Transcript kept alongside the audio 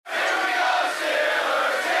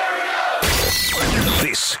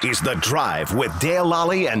This is The Drive with Dale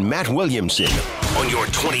Lally and Matt Williamson on your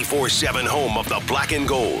 24/7 home of the black and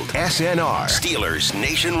gold. SNR, Steelers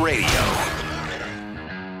Nation Radio.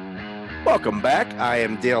 Welcome back. I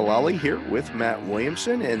am Dale Lally here with Matt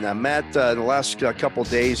Williamson. And Matt, in the last couple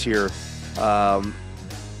days here, the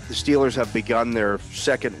Steelers have begun their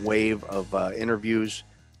second wave of interviews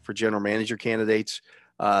for general manager candidates.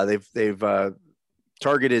 They've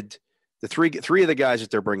targeted the three of the guys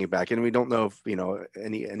that they're bringing back, and we don't know if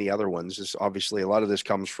any other ones. This, obviously, a lot of this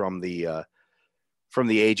comes from the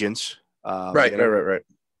agents. Right.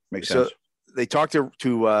 Makes sense. They talked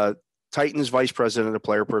to Titans Vice President of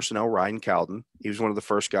Player Personnel, Ryan Cowden. He was one of the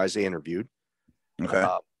first guys they interviewed. Okay.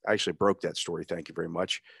 I actually broke that story. Thank you very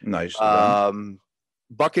much. Nice.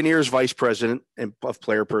 Buccaneers Vice President of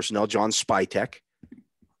Player Personnel, John Spytek,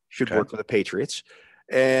 should work with the Patriots.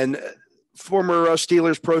 And former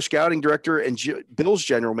Steelers Pro Scouting Director and Bills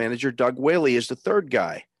General Manager Doug Whaley is the third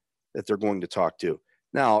guy that they're going to talk to.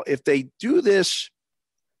 Now, if they do this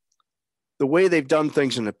the way they've done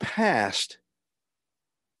things in the past,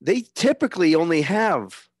 they typically only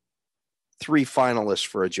have 3 finalists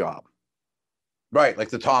for a job. Right, like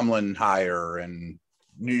the Tomlin hire, and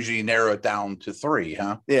usually narrow it down to 3,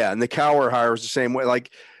 huh? Yeah, and the Cowher hire is the same way.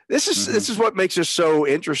 Like this is what makes it so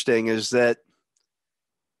interesting is that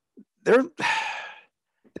the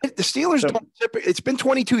Steelers don't typically. It's been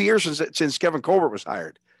 22 years since Kevin Colbert was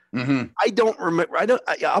hired. Mm-hmm. I don't remember.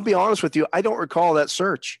 I'll be honest with you. I don't recall that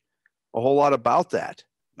search a whole lot about that.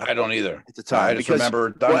 I don't either at the time. I just remember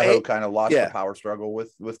Donahoe kind of lost the power struggle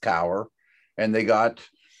with Cowher, and they got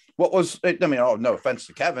what was. I mean, no offense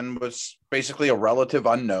to Kevin, was basically a relative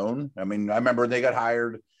unknown. I mean, I remember they got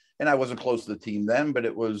hired, and I wasn't close to the team then, but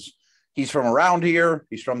it was. He's from around here.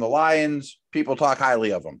 He's from the Lions. People talk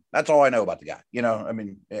highly of him. That's all I know about the guy. I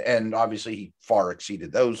mean, and obviously he far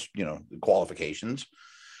exceeded those, qualifications.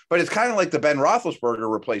 But it's kind of like the Ben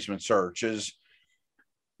Roethlisberger replacement search is,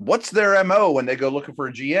 what's their MO when they go looking for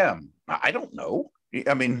a GM? I don't know.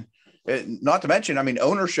 I mean, not to mention,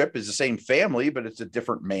 ownership is the same family, but it's a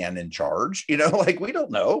different man in charge. We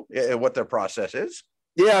don't know what their process is.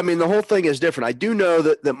 Yeah, I mean, the whole thing is different. I do know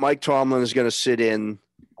that Mike Tomlin is going to sit in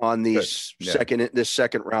on these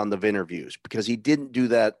second round of interviews because he didn't do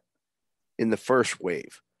that in the first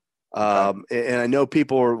wave. And I know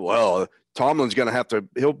people are, Tomlin's going to have to,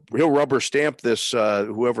 he'll rubber stamp this,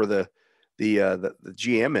 whoever the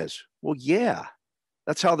GM is. Well, yeah,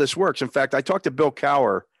 that's how this works. In fact, I talked to Bill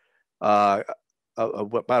Cowher about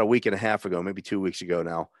a week and a half ago, maybe 2 weeks ago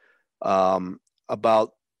now,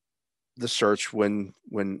 about the search when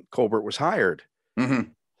Colbert was hired. Mm-hmm.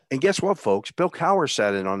 And guess what, folks? Bill Cowher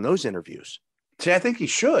sat in on those interviews. See, I think he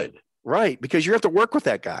should. Right, because you have to work with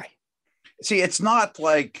that guy. See, it's not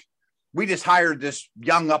like we just hired this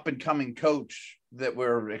young up-and-coming coach that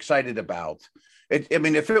we're excited about.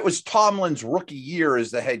 If it was Tomlin's rookie year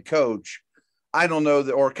as the head coach, I don't know,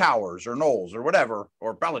 or Cowher's or Knowles or whatever,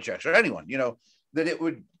 or Belichick's or anyone,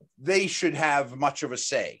 that they should have much of a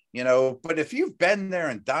say, But if you've been there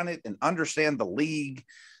and done it and understand the league,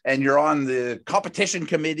 and you're on the competition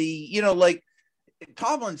committee,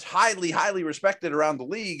 Tomlin's highly, highly respected around the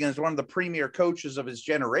league and is one of the premier coaches of his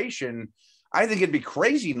generation. I think it'd be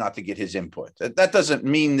crazy not to get his input. That doesn't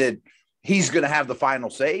mean that he's going to have the final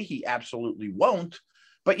say. He absolutely won't.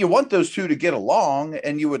 But you want those two to get along,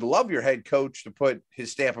 and you would love your head coach to put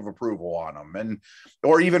his stamp of approval on them,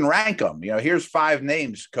 or even rank them. Here's 5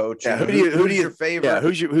 names, coach. Yeah, who's your favorite?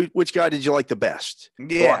 Yeah, which guy did you like the best?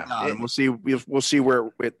 Yeah, and we'll see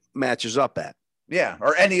where it matches up at. Yeah,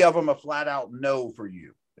 or any of them a flat out no for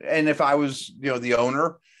you. And if I was, the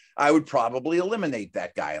owner, I would probably eliminate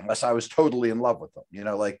that guy unless I was totally in love with him.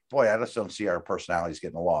 Boy, I just don't see our personalities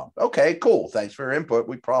getting along. Okay, cool. Thanks for your input.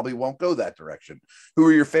 We probably won't go that direction. Who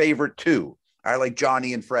are your favorite 2? I like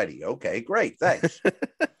Johnny and Freddie. Okay, great. Thanks.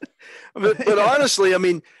 but honestly,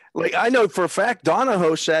 I know for a fact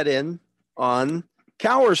Donahoe sat in on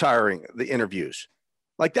Cowher's hiring the interviews.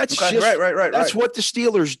 That's right. That's what the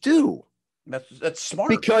Steelers do. That's smart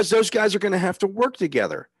because those guys are going to have to work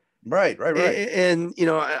together. Right. And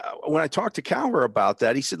when I talked to Cowher about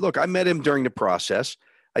that, he said, look, I met him during the process.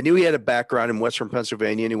 I knew he had a background in Western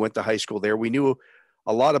Pennsylvania and he went to high school there. We knew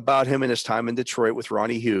a lot about him and his time in Detroit with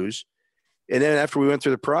Ronnie Hughes. And then after we went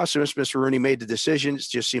through the process, Mr. Rooney made the decision. It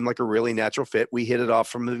just seemed like a really natural fit. We hit it off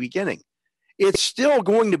from the beginning. It's still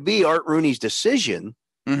going to be Art Rooney's decision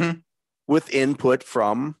with input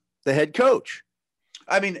from the head coach.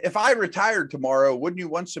 If I retired tomorrow, wouldn't you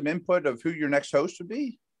want some input of who your next host would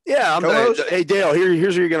be? Yeah. Hey, Dale,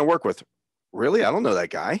 here's who you're going to work with. Really? I don't know that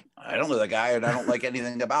guy. I don't know the guy and I don't like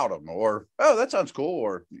anything about him. Or, oh, that sounds cool.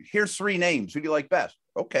 Or here's 3 names. Who do you like best?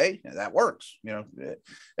 Okay, that works.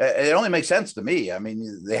 It only makes sense to me. I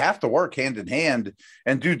mean, they have to work hand in hand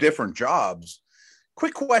and do different jobs.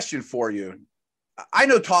 Quick question for you. I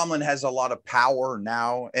know Tomlin has a lot of power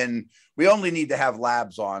now, and we only need to have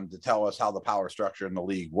Labs on to tell us how the power structure in the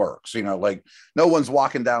league works. Like no one's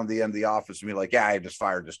walking down to the end of the office and be like, yeah, I just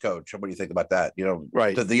fired this coach. What do you think about that?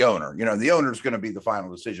 Right. To the owner, the owner's going to be the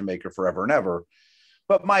final decision maker forever and ever.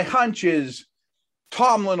 But my hunch is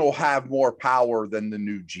Tomlin will have more power than the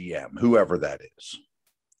new GM, whoever that is.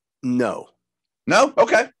 No.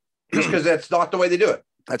 Okay. Just because that's not the way they do it.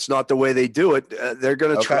 That's not the way they do it. They're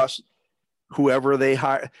going to trust whoever they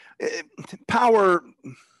hire. Power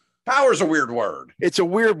is a weird word. It's a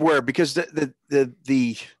weird word because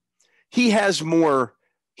he has more.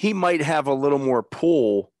 He might have a little more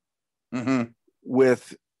pull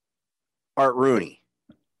with Art Rooney.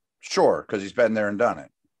 Sure, because he's been there and done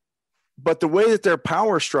it. But the way that their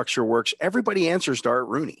power structure works, everybody answers to Art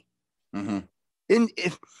Rooney.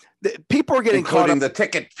 If people are getting including caught up, the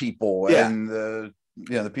ticket people and the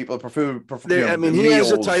people that perform. He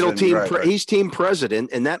has a title team. He's team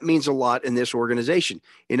president, and that means a lot in this organization.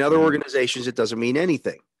 In other organizations, it doesn't mean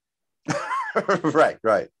anything. Right.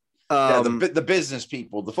 The business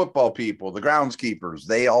people, the football people, the groundskeepers,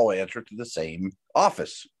 they all answer to the same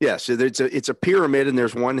office. Yes, it's a pyramid, and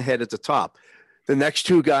there's one head at the top. The next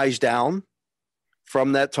 2 guys down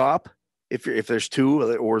from that top, if there's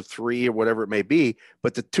 2 or 3 or whatever it may be,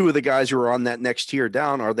 but the 2 of the guys who are on that next tier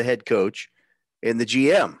down are the head coach and the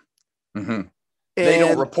GM. They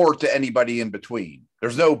don't report to anybody in between.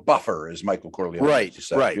 There's no buffer, as Michael Corleone used to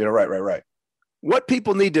say. Right. Right. What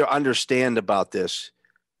people need to understand about this,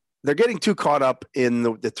 they're getting too caught up in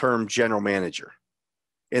the term general manager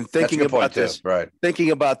and thinking about this. Right. Thinking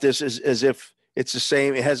about this as if it's the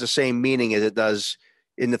same. It has the same meaning as it does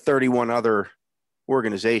in the 31 other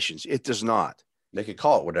organizations. It does not. They could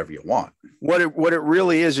call it whatever you want. What it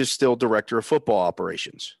really is still director of football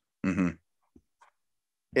operations. And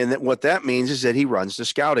what that means is that he runs the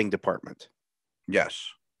scouting department. Yes.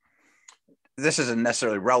 This isn't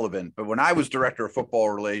necessarily relevant, but when I was director of football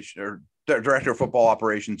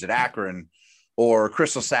operations at Akron or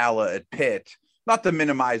Chris LaSala at Pitt, not to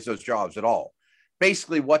minimize those jobs at all.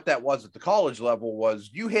 Basically what that was at the college level was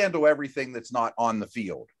you handle everything that's not on the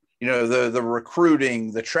field. The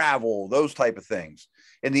recruiting, the travel, those type of things.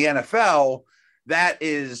 In the NFL, that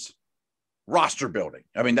is roster building.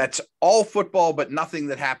 I mean, that's all football, but nothing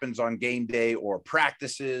that happens on game day or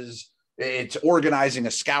practices. It's organizing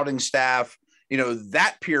a scouting staff.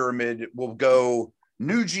 That pyramid will go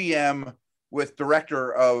new GM with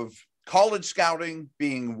director of college scouting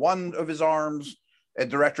being one of his arms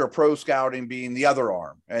and director of pro scouting being the other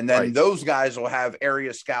arm. And then those guys will have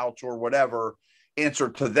area scouts or whatever answer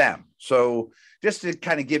to them. So just to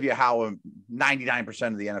kind of give you how 99%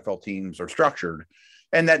 of the NFL teams are structured.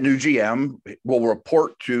 And that new GM will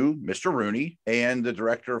report to Mr. Rooney, and the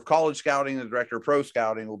director of college scouting and the director of pro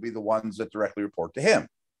scouting will be the ones that directly report to him.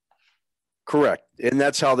 Correct. And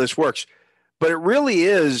that's how this works. But it really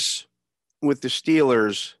is with the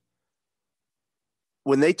Steelers,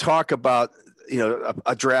 when they talk about,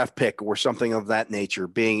 a draft pick or something of that nature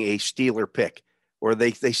being a Steeler pick, or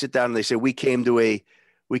they sit down and they say, we came to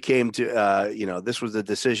this was the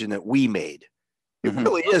decision that we made. It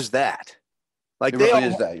really is that. Like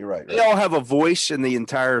You're right. They all have a voice in the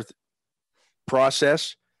entire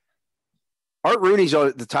process. Art Rooney's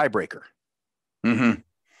the tiebreaker.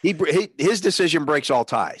 His decision breaks all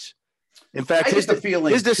ties. In fact, his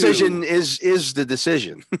decision is the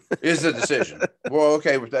decision. Is the decision. Well,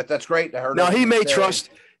 okay, that's great. I heard. Now he may trust.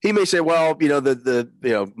 He may say, well,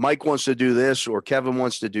 Mike wants to do this or Kevin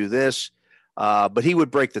wants to do this, but he would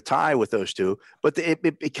break the tie with those 2. But it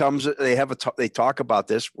becomes they talk about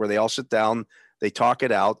this where they all sit down. They talk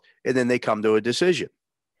it out, and then they come to a decision.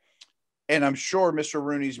 And I'm sure Mr.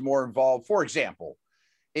 Rooney's more involved, for example,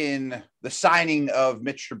 in the signing of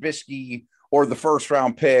Mitch Trubisky or the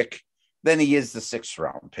 1st-round pick than he is the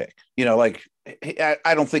 6th-round pick.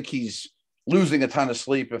 I don't think he's losing a ton of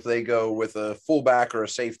sleep if they go with a fullback or a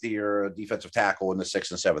safety or a defensive tackle in the 6th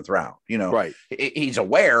and 7th round. Right. He's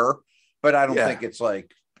aware, but I don't think it's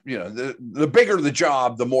like, the bigger the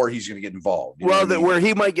job, the more he's going to get involved. Where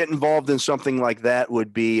he might get involved in something like that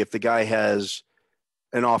would be if the guy has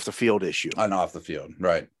an off the field issue.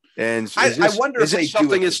 Right. And I wonder if they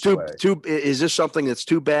something do that's too. Is this something that's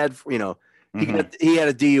too bad? He had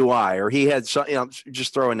a DUI, or he had some.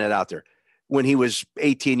 Just throwing that out there when he was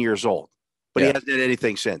 18 years old, but he hasn't done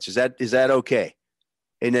anything since. Is that okay?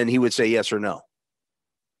 And then he would say yes or no.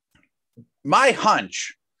 My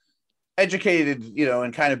hunch educated,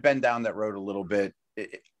 and kind of been down that road a little bit,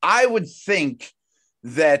 I would think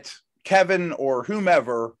that Kevin or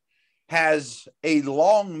whomever has a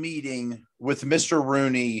long meeting with Mr.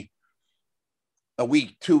 Rooney a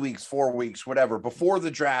week, 2 weeks, 4 weeks, whatever, before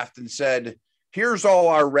the draft and said, here's all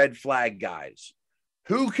our red flag guys.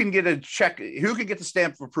 Who can get a check? Who can get the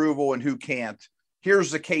stamp of approval and who can't?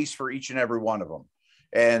 Here's the case for each and every one of them.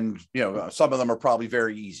 And, some of them are probably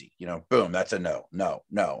very easy, boom, that's a no.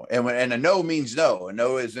 And a no means no. A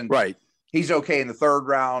no isn't right. He's okay in the third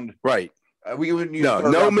round. Right. We wouldn't use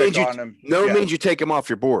no means you take him off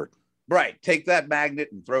your board. Right. Take that magnet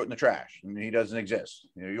and throw it in the trash. And he doesn't exist.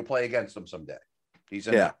 You'll play against him someday. He's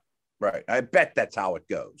in there. Right. I bet that's how it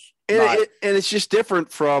goes. And it's just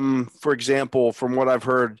different from, for example, from what I've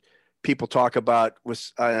heard people talk about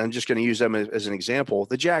with, I'm just going to use them as an example,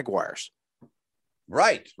 the Jaguars.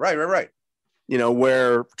 Right.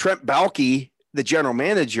 Where Trent Baalke, the general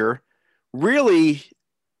manager, really,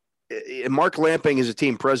 and Mark Lamping is a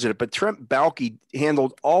team president, but Trent Baalke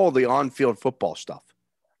handled all the on-field football stuff.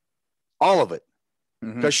 All of it.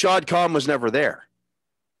 Because Shad Khan was never there.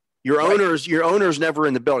 Your owner's never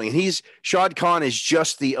in the building. And Shad Khan is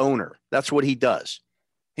just the owner. That's what he does.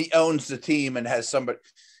 He owns the team and has somebody.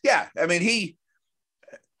 Yeah. I mean,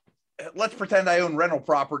 let's pretend I own rental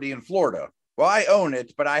property in Florida. Well, I own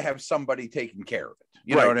it, but I have somebody taking care of it.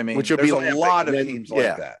 You know what I mean? There's a lot of teams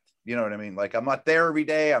like that. You know what I mean? Like, I'm not there every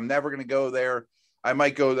day. I'm never going to go there. I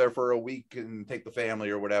might go there for a week and take the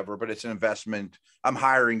family or whatever, but it's an investment. I'm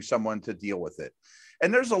hiring someone to deal with it.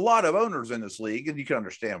 And there's a lot of owners in this league, and you can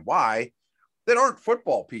understand why, that aren't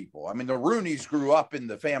football people. I mean, the Rooneys grew up in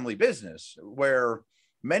the family business where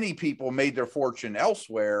many people made their fortune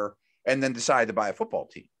elsewhere and then decided to buy a football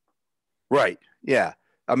team. Right. Yeah.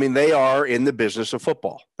 I mean, they are in the business of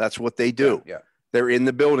football. That's what they do. Yeah. They're in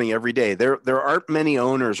the building every day. There aren't many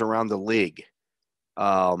owners around the league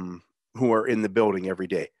who are in the building every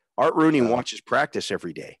day. Art Rooney watches practice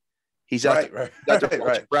every day. He's out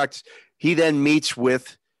there practice. He then meets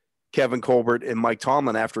with Kevin Colbert and Mike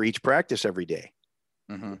Tomlin after each practice every day.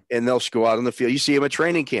 And they'll go out on the field. You see him at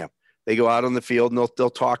training camp. They go out on the field and they'll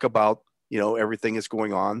talk about, everything that's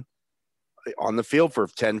going on the field for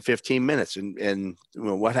 10, 15 minutes. And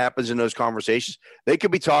what happens in those conversations, they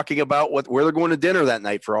could be talking about where they're going to dinner that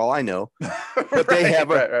night for all I know, but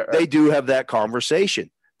they do have that conversation.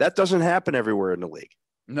 That doesn't happen everywhere in the league.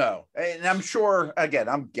 No. And I'm sure, again,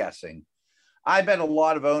 I'm guessing, I bet a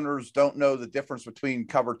lot of owners don't know the difference between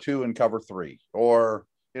cover 2 and cover 3, or,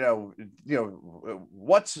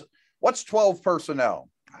 what's 12 personnel.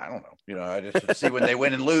 I don't know. I just see when they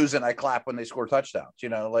win and lose, and I clap when they score touchdowns,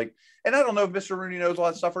 and I don't know if Mr. Rooney knows all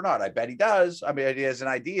that stuff or not. I bet he does. I mean, he has an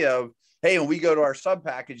idea of, hey, when we go to our sub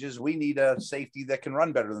packages, we need a safety that can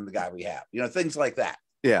run better than the guy we have, things like that.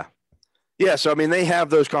 Yeah. Yeah. So, I mean, they have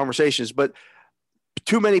those conversations, but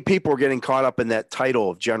too many people are getting caught up in that title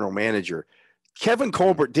of general manager. Kevin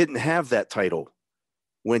Colbert didn't have that title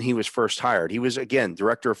when he was first hired. He was, again,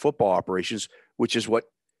 director of football operations, which is what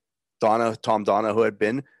Tom Donahoe had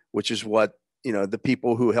been, which is what, the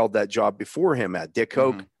people who held that job before him at Dick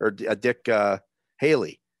Hoke or Dick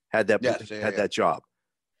Haley had that job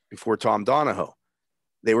before Tom Donahoe.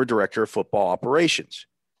 They were director of football operations.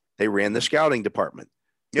 They ran the scouting department.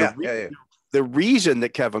 The reason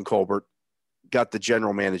that Kevin Colbert got the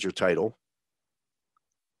general manager title,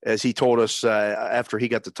 as he told us after he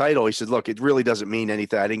got the title, he said, look, it really doesn't mean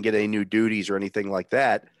anything. I didn't get any new duties or anything like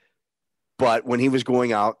that. But when he was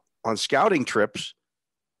going out on scouting trips,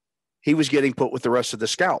 he was getting put with the rest of the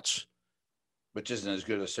scouts, which isn't as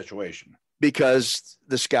good a situation, because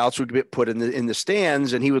the scouts would get put in the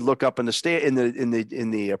stands, and he would look up in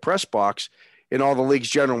the press box, and all the league's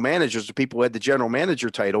general managers, the people who had the general manager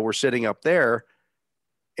title, were sitting up there,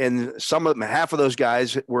 and some of them, half of those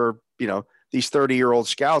guys were, these 30-year-old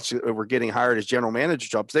scouts were getting hired as general manager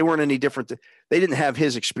jobs. They weren't any different. They didn't have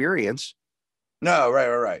his experience. No,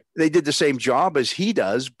 right. They did the same job as he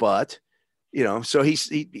does, but, so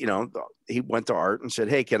he went to Art and said,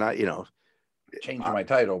 hey, can I, change my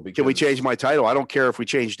title? Can we change my title? I don't care if we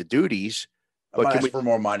change the duties, but can we for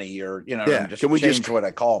more money, or, can we change what I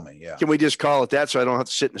call me? Yeah. Can we just call it that so I don't have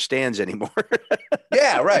to sit in the stands anymore?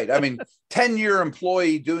 Yeah, right. I mean, 10-year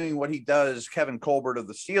employee doing what he does, Kevin Colbert of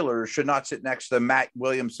the Steelers, should not sit next to Matt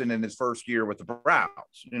Williamson in his first year with the Browns,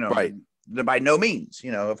 right. By no means,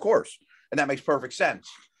 of course. And that makes perfect sense.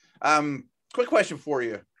 Quick question for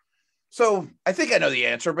you. So I think I know the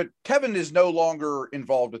answer, but Kevin is no longer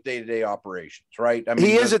involved with day-to-day operations, right? I mean,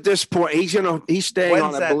 he is at this point. He's staying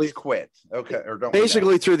on. I believe quit. Okay, or don't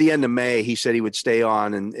basically through the end of May. He said he would stay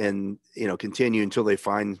on and continue until they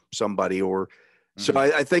find somebody, or So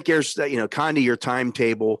I think there's, kind of your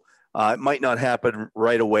timetable. It might not happen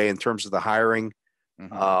right away in terms of the hiring.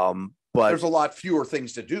 But there's a lot fewer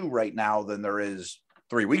things to do right now than there is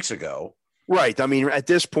 3 weeks ago. Right. I mean, at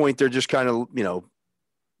this point, they're just kind of,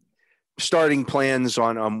 starting plans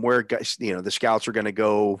on where guys, the scouts are going to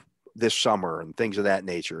go this summer and things of that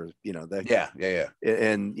nature. And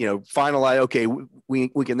finalize. Okay, we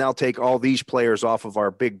can now take all these players off of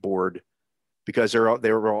our big board because they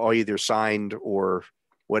were all either signed or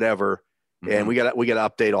whatever, and we got to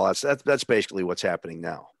update all that. So that's basically what's happening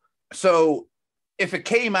now. So if it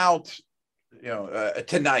came out,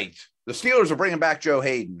 tonight, the Steelers are bringing back Joe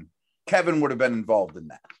Hayden, Kevin would have been involved in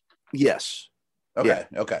that. Yes. Okay.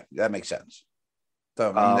 Yeah. Okay. That makes sense.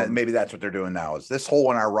 So maybe that's what they're doing now is this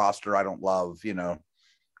hole in our roster. I don't love, Yeah.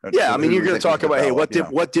 I mean, you're going to talk about, hey, what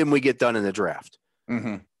didn't we get done in the draft?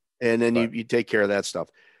 Mm-hmm. And then you take care of that stuff.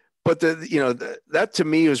 But that to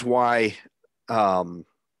me is why, the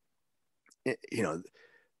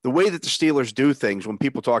way that the Steelers do things when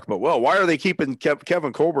people talk about, well, why are they keeping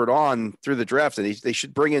Kevin Colbert on through the draft? And they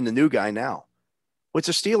should bring in the new guy now. Well, it's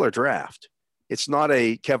a Steeler draft. It's not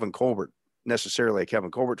necessarily a Kevin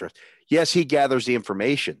Colbert draft. Yes, he gathers the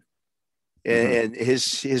information and his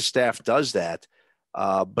staff does that.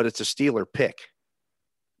 But it's a Steeler pick.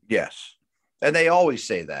 Yes. And they always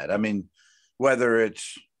say that. I mean, whether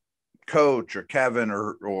it's coach or Kevin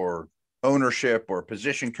or ownership or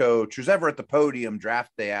position coach, who's ever at the podium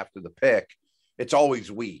draft day after the pick, it's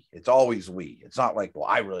always we. It's always we. It's not like, well,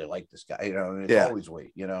 I really like this guy. It's always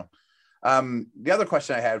we, The other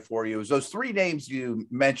question I had for you is those 3 names you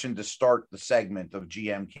mentioned to start the segment of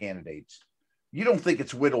GM candidates. You don't think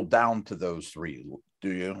it's whittled down to those 3,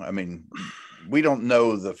 do you? I mean, we don't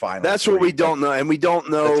know the final. That's 3, what we don't know. And we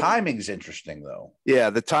don't know. The timing's interesting, though.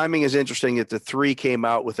 Yeah, the timing is interesting that the 3 came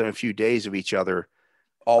out within a few days of each other.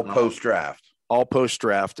 All post-draft. All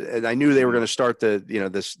post-draft. And I knew they were going to start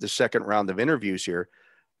the second round of interviews here.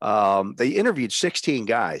 They interviewed 16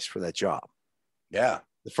 guys for that job. Yeah.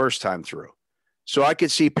 The first time through. So I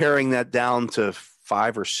could see paring that down to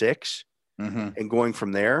 5 or 6 and going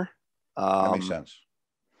from there. That makes sense.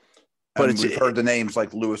 But we've heard the names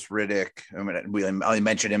like Louis Riddick. I mean, I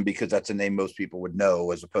mentioned him because that's a name most people would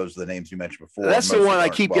know, as opposed to the names you mentioned before. That's the one I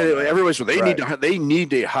keep getting. Everybody's they need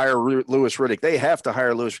to hire Louis Riddick. They have to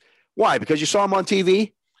hire Louis. Why? Because you saw him on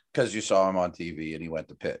TV. Because you saw him on TV and he went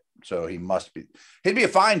to Pitt, so he'd be a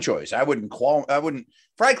fine choice. I wouldn't.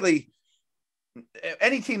 Frankly,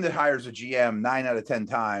 any team that hires a GM 9 out of 10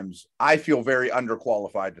 times, I feel very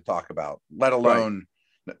underqualified to talk about. Let alone. Right.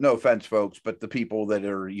 No offense, folks, but the people that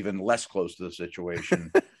are even less close to the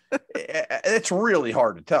situation, it's really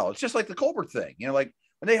hard to tell. It's just like the Colbert thing. Like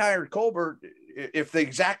when they hired Colbert, if the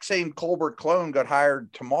exact same Colbert clone got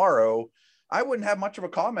hired tomorrow, I wouldn't have much of a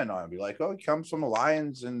comment on it. I'd be like, oh, he comes from the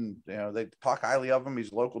Lions and, they talk highly of him.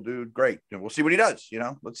 He's a local dude. Great. And we'll see what he does.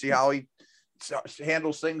 Let's see how he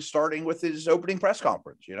handles things starting with his opening press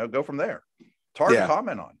conference, go from there. It's hard to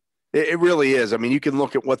comment on. It really is. I mean, you can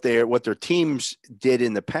look at what their teams did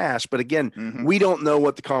in the past, but again, we don't know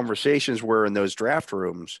what the conversations were in those draft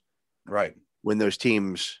rooms, right? When those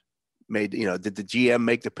teams made, did the GM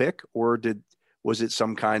make the pick, or was it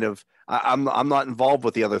some kind of? I'm not involved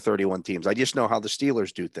with the other 31 teams. I just know how the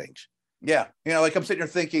Steelers do things. Yeah, like I'm sitting here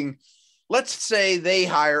thinking, let's say they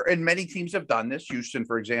hire, and many teams have done this. Houston,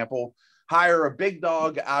 for example, hire a big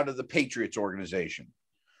dog out of the Patriots organization.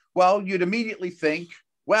 Well, you'd immediately think,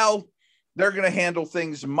 well, they're going to handle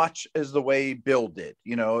things much as the way Bill did,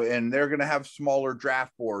 and they're going to have smaller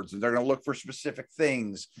draft boards and they're going to look for specific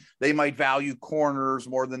things. They might value corners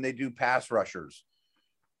more than they do pass rushers.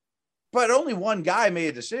 But only one guy made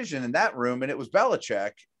a decision in that room, and it was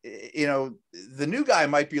Belichick. The new guy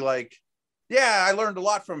might be like, yeah, I learned a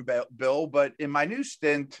lot from Bill, but in my new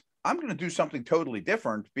stint, I'm going to do something totally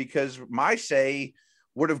different because my say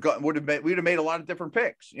we'd have made a lot of different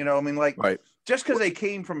picks. Right. Just because they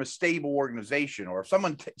came from a stable organization, or if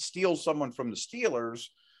someone steals someone from the Steelers,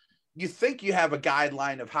 you think you have a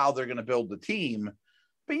guideline of how they're going to build the team,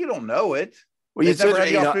 but you don't know it. Well, you never had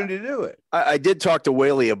the opportunity to do it. I did talk to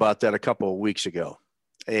Whaley about that a couple of weeks ago,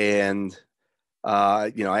 and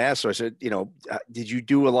I asked her. I said, did you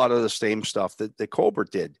do a lot of the same stuff that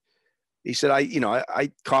Colbert did? He said,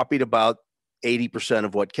 I copied about 80%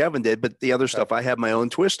 of what Kevin did, but the other stuff I have my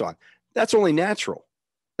own twist on. That's only natural.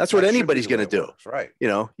 That's what anybody's going to do. Works, right.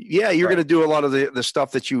 You're going to do a lot of the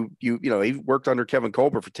stuff that you worked under Kevin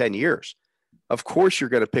Colbert for 10 years. Of course, you're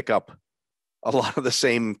going to pick up a lot of the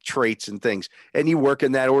same traits and things. And you work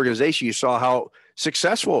in that organization, you saw how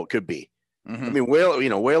successful it could be. I mean,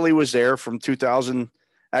 Whaley was there from 2000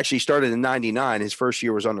 Actually, he started in '99. His first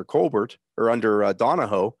year was under Colbert or under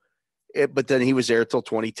Donahoe, but then he was there till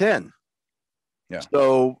 2010. Yeah.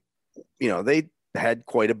 So, they had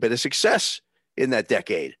quite a bit of success in that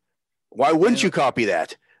decade. Why wouldn't you copy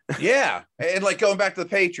that? Yeah. And like going back to the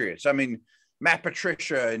Patriots, I mean, Matt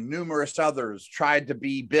Patricia and numerous others tried to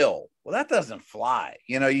be Bill. Well, that doesn't fly.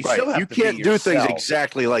 You still have to can't be do yourself. things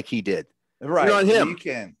exactly like he did. Right. You're on him. You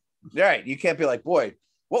can. Right. You can't be like, boy,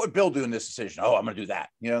 what would Bill do in this decision? Oh, I'm going to do that.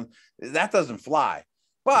 That doesn't fly.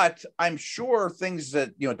 But I'm sure things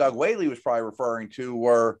that, Doug Whaley was probably referring to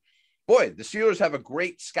were, boy, the Steelers have a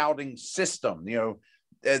great scouting system. A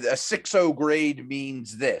 6.0 grade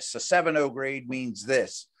means this. A 7.0 grade means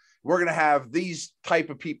this. We're going to have these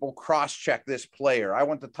type of people cross-check this player. I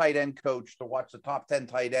want the tight end coach to watch the top 10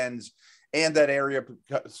 tight ends and that area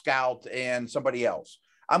scout and somebody else.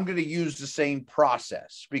 I'm going to use the same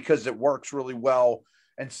process because it works really well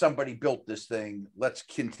and somebody built this thing. Let's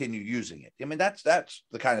continue using it. I mean, that's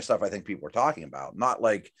the kind of stuff I think people are talking about. Not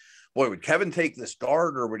like, boy, would Kevin take this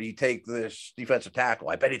guard or would he take this defensive tackle?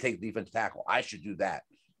 I bet he'd take the defensive tackle. I should do that.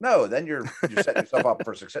 No, then you're setting yourself up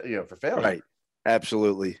for success, for failure. Right.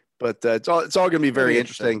 Absolutely. But it's all going to be very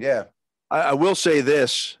interesting. Yeah. I will say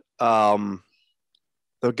this. The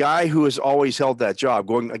guy who has always held that job,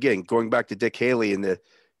 going back to Dick Haley in the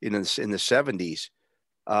 70s,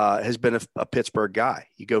 has been a Pittsburgh guy.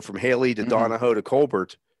 You go from Haley to Donahoe to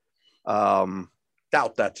Colbert.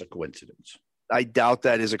 Doubt that's a coincidence. I doubt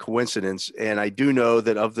that is a coincidence. And I do know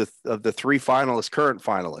that of the three current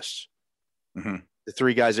finalists, the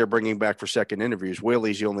three guys they're bringing back for second interviews,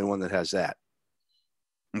 Whaley's the only one that has that.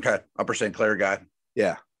 Okay. Upper St. Clair guy.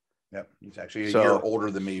 Yeah. Yep. He's actually a year older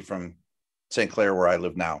than me from St. Clair, where I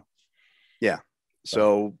live now. Yeah.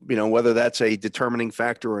 So, whether that's a determining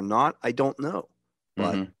factor or not, I don't know.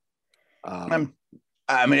 But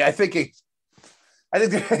I think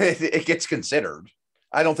it gets considered.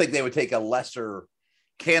 I don't think they would take a lesser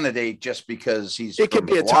candidate just because it could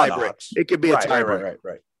be a tiebreaker. It could be a tiebreaker.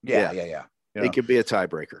 Right. Yeah. It could be a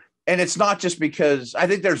tiebreaker. And it's not just because I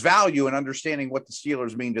think there's value in understanding what the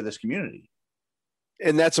Steelers mean to this community.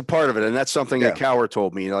 And that's a part of it. And that's something that Cowher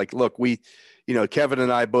told me. Like, look, Kevin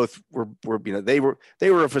and I both were they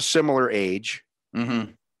were of a similar age.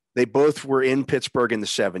 Mm-hmm. They both were in Pittsburgh in the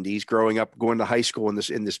 70s, growing up, going to high school in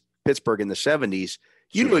this Pittsburgh in the 70s.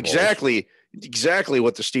 You knew exactly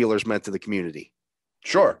what the Steelers meant to the community.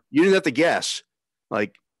 Sure. You didn't have to guess.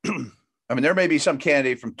 Like, I mean, there may be some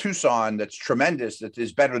candidate from Tucson that's tremendous, that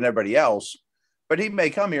is better than everybody else, but he may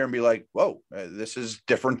come here and be like, whoa, this is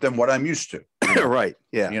different than what I'm used to. Right.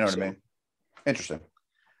 Yeah. You know what I mean? Interesting.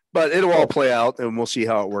 But it'll all play out and we'll see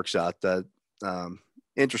how it works out.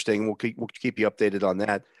 Interesting. We'll keep you updated on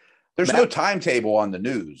that. There's no timetable on the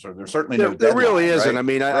news, or there's certainly no deadline. There really isn't. Right? I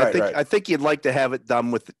mean, I think you'd like to have it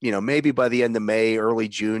done with, maybe by the end of May, early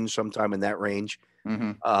June, sometime in that range.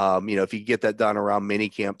 Mm-hmm. If you get that done around mini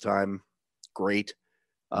camp time, great.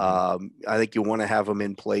 I think you want to have them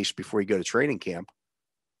in place before you go to training camp,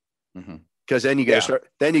 because then you got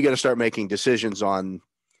to start making decisions on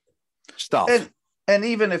stuff. And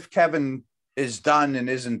even if Kevin is done and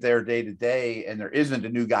isn't there day to day, and there isn't a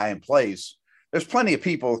new guy in place, there's plenty of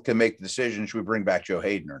people who can make the decision: should we bring back Joe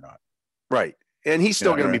Hayden or not? Right, and he's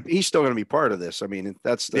still going to be part of this. I mean,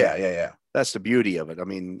 that's the beauty of it. I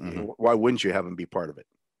mean, why wouldn't you have him be part of it?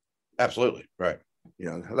 Absolutely, right.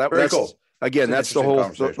 That's cool. Again, that's the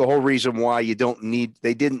whole reason why they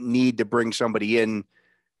didn't need to bring somebody in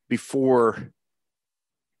before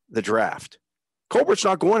the draft. Colbert's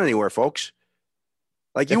not going anywhere, folks.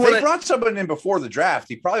 Like, if they brought somebody in before the draft,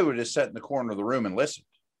 he probably would have just sat in the corner of the room and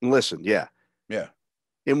listened. Yeah. Yeah.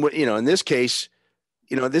 And in this case,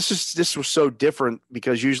 this was so different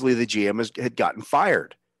because usually the GM had gotten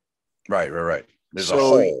fired. Right. There's a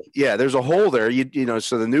hole. Yeah, there's a hole there.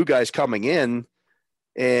 So the new guy's coming in,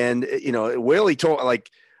 and Whaley told, like,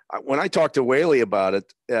 when I talked to Whaley about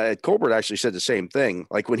it, Colbert actually said the same thing.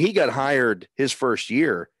 Like, when he got hired his first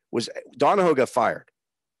year, Donahoe got fired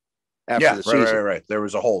after the season. Right. There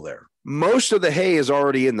was a hole there. Most of the hay is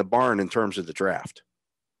already in the barn in terms of the draft.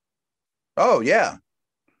 Oh yeah,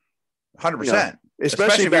 100%.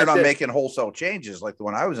 Especially if you're not making wholesale changes like the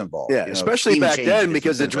one I was involved. Yeah, especially back then,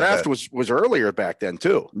 because the draft was earlier back then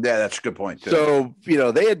too. Yeah, that's a good point too. So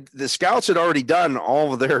the scouts had already done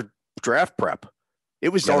all of their draft prep. It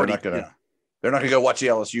was already. They're not gonna go watch the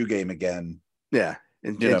LSU game again. Yeah,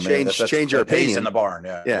 and change your opinion in the barn.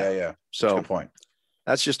 Yeah. So good point.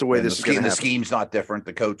 That's just the way this is going to happen. The scheme's not different.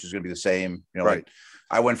 The coach is going to be the same. Right.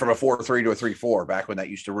 I went from a 4-3 to a 3-4 back when that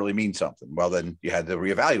used to really mean something. Well, then you had to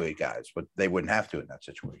reevaluate guys, but they wouldn't have to in that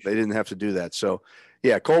situation. They didn't have to do that. So,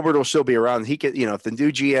 yeah, Colbert will still be around. He could, if the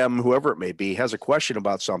new GM, whoever it may be, has a question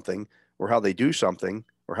about something or how they do something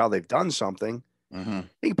or how they've done something,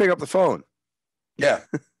 he can pick up the phone. Yeah.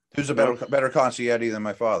 Who's a better concierge than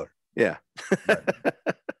my father? Yeah.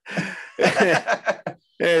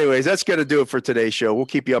 Anyways, that's going to do it for today's show. We'll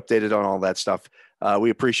keep you updated on all that stuff.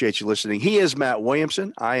 We appreciate you listening. He is Matt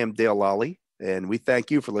Williamson. I am Dale Lally, and we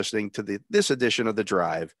thank you for listening to this edition of The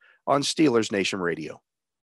Drive on Steelers Nation Radio.